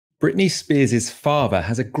Britney Spears' father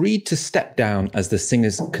has agreed to step down as the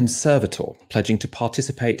singer's conservator, pledging to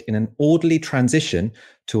participate in an orderly transition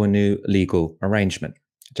to a new legal arrangement.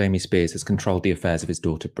 Jamie Spears has controlled the affairs of his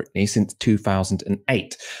daughter Britney since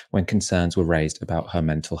 2008, when concerns were raised about her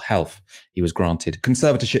mental health. He was granted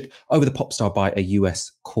conservatorship over the pop star by a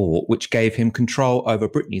US court, which gave him control over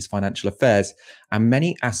Britney's financial affairs and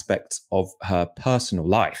many aspects of her personal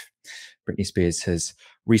life. Britney Spears has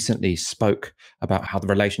recently spoke about how the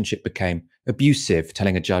relationship became abusive,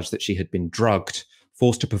 telling a judge that she had been drugged,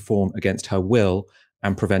 forced to perform against her will,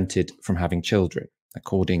 and prevented from having children,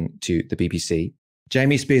 according to the BBC.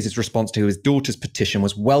 Jamie Spears' response to his daughter's petition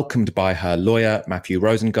was welcomed by her lawyer, Matthew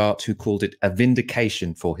Rosengart, who called it a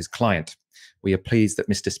vindication for his client. "We are pleased that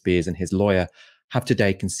Mr. Spears and his lawyer have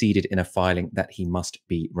today conceded in a filing that he must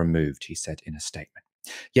be removed," he said in a statement.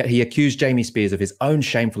 Yet he accused Jamie Spears of his own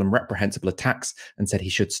shameful and reprehensible attacks and said he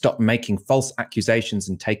should stop making false accusations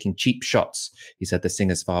and taking cheap shots. He said the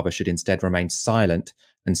singer's father should instead remain silent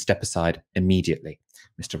and step aside immediately.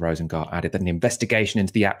 Mr. Rosengart added that an investigation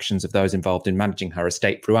into the actions of those involved in managing her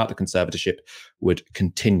estate throughout the conservatorship would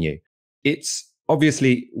continue. It's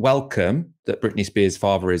obviously welcome that Britney Spears'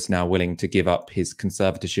 father is now willing to give up his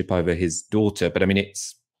conservatorship over his daughter, but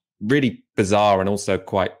it's really bizarre and also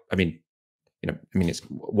quite, it's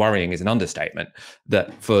worrying is an understatement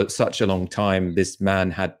that for such a long time, this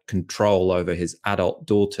man had control over his adult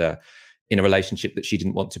daughter in a relationship that she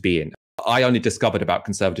didn't want to be in. I only discovered about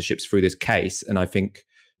conservatorships through this case, and I think,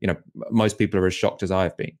 most people are as shocked as I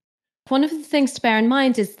have been. One of the things to bear in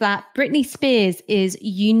mind is that Britney Spears is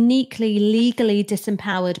uniquely legally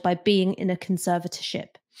disempowered by being in a conservatorship.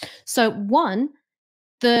 So one,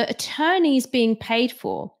 the attorneys being paid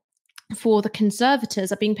for the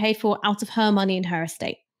conservators are being paid for out of her money in her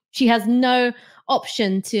estate. She has no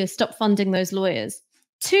option to stop funding those lawyers.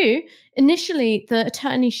 Two, initially, the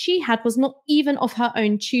attorney she had was not even of her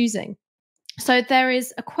own choosing. So there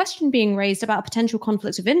is a question being raised about a potential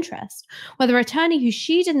conflict of interest, whether an attorney who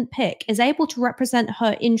she didn't pick is able to represent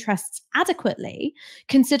her interests adequately,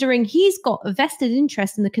 considering he's got a vested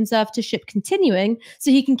interest in the conservatorship continuing,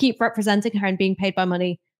 so he can keep representing her and being paid by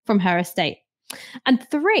money from her estate. And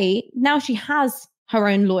three, now she has her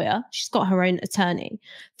own lawyer. She's got her own attorney.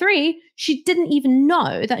 Three, she didn't even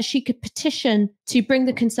know that she could petition to bring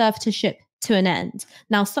the conservatorship to an end.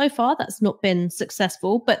 Now, so far, that's not been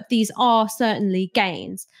successful, but these are certainly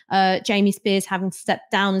gains. Jamie Spears having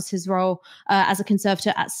stepped down as his role as a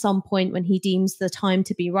conservator at some point when he deems the time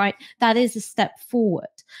to be right, that is a step forward.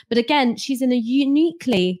 But again, she's in a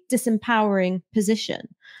uniquely disempowering position.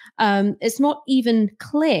 It's not even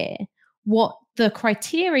clear what the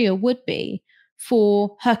criteria would be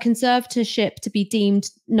for her conservatorship to be deemed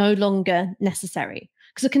no longer necessary.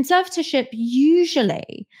 Because a conservatorship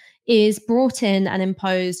usually is brought in and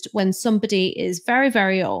imposed when somebody is very,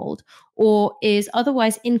 very old or is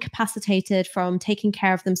otherwise incapacitated from taking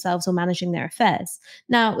care of themselves or managing their affairs.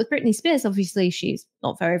 Now, with Britney Spears, obviously she's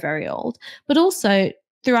not very, very old, but also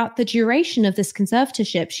throughout the duration of this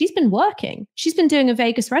conservatorship, she's been working. She's been doing a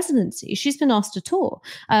Vegas residency. She's been asked to tour.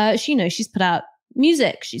 She's put out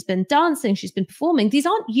music. She's been dancing. She's been performing. These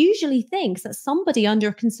aren't usually things that somebody under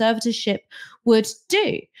a conservatorship would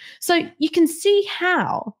do. So you can see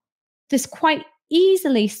how this quite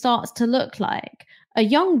easily starts to look like a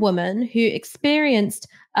young woman who experienced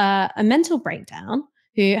a mental breakdown,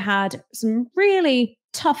 who had some really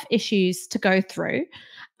tough issues to go through.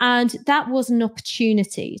 And that was an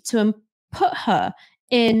opportunity to put her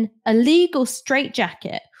in a legal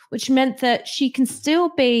straitjacket, which meant that she can still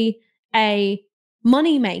be a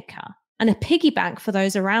moneymaker and a piggy bank for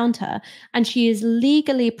those around her. And she is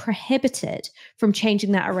legally prohibited from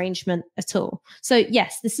changing that arrangement at all. So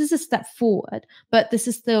yes, this is a step forward, but this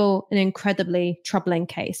is still an incredibly troubling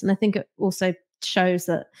case. And I think it also shows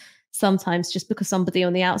that sometimes just because somebody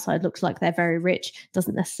on the outside looks like they're very rich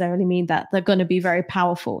doesn't necessarily mean that they're going to be very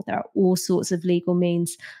powerful. There are all sorts of legal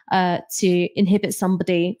means to inhibit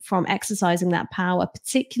somebody from exercising that power,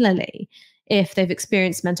 particularly if they've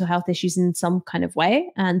experienced mental health issues in some kind of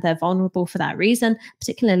way and they're vulnerable for that reason,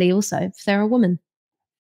 particularly also if they're a woman.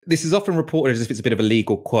 This is often reported as if it's a bit of a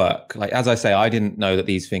legal quirk. Like, as I say, I didn't know that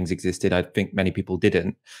these things existed. I think many people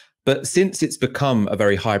didn't. But since it's become a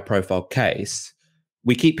very high profile case,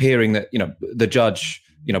 we keep hearing that, the judge,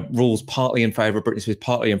 rules partly in favor of Britney Spears,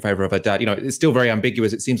 partly in favor of her dad. It's still very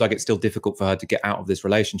ambiguous. It seems like it's still difficult for her to get out of this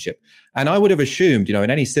relationship. And I would have assumed, in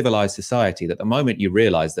any civilized society, that the moment you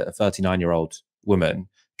realize that a 39-year-old woman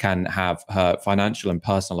can have her financial and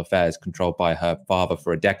personal affairs controlled by her father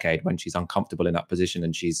for a decade when she's uncomfortable in that position,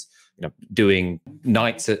 and she's doing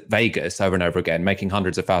nights at Vegas over and over again, making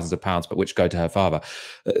hundreds of thousands of pounds, but which go to her father.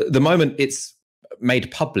 The moment it's made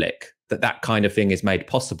public that kind of thing is made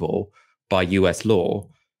possible by US law,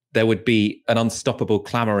 there would be an unstoppable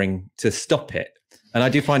clamoring to stop it. And I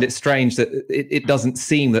do find it strange that it doesn't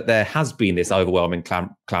seem that there has been this overwhelming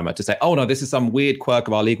clamor to say, oh no, this is some weird quirk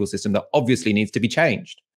of our legal system that obviously needs to be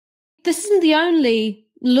changed. This isn't the only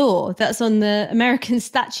law that's on the American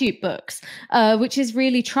statute books, which is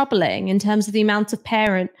really troubling in terms of the amount of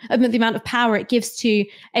power it gives to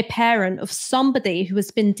a parent of somebody who has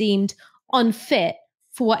been deemed unfit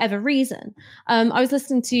for whatever reason. I was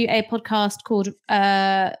listening to a podcast called,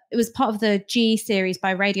 it was part of the G series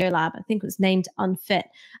by Radiolab, I think it was named Unfit,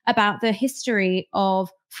 about the history of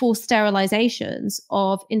forced sterilizations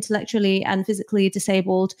of intellectually and physically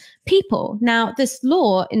disabled people. Now, this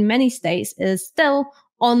law in many states is still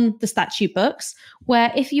on the statute books,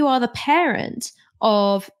 where if you are the parent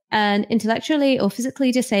of an intellectually or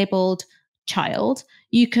physically disabled child,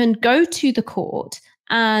 you can go to the court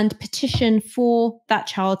and petition for that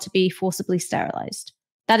child to be forcibly sterilized.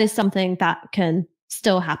 That is something that can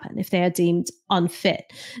still happen if they are deemed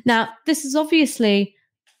unfit. Now, this is obviously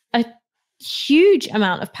a huge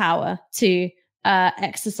amount of power to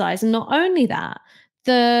exercise. And not only that,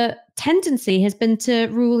 the tendency has been to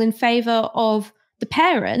rule in favor of the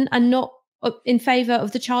parent and not in favor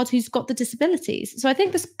of the child who's got the disabilities. So I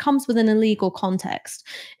think this comes within a legal context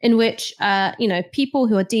in which, people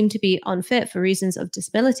who are deemed to be unfit for reasons of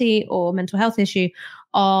disability or mental health issue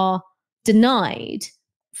are denied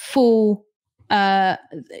full access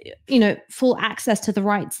to the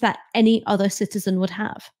rights that any other citizen would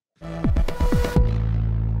have.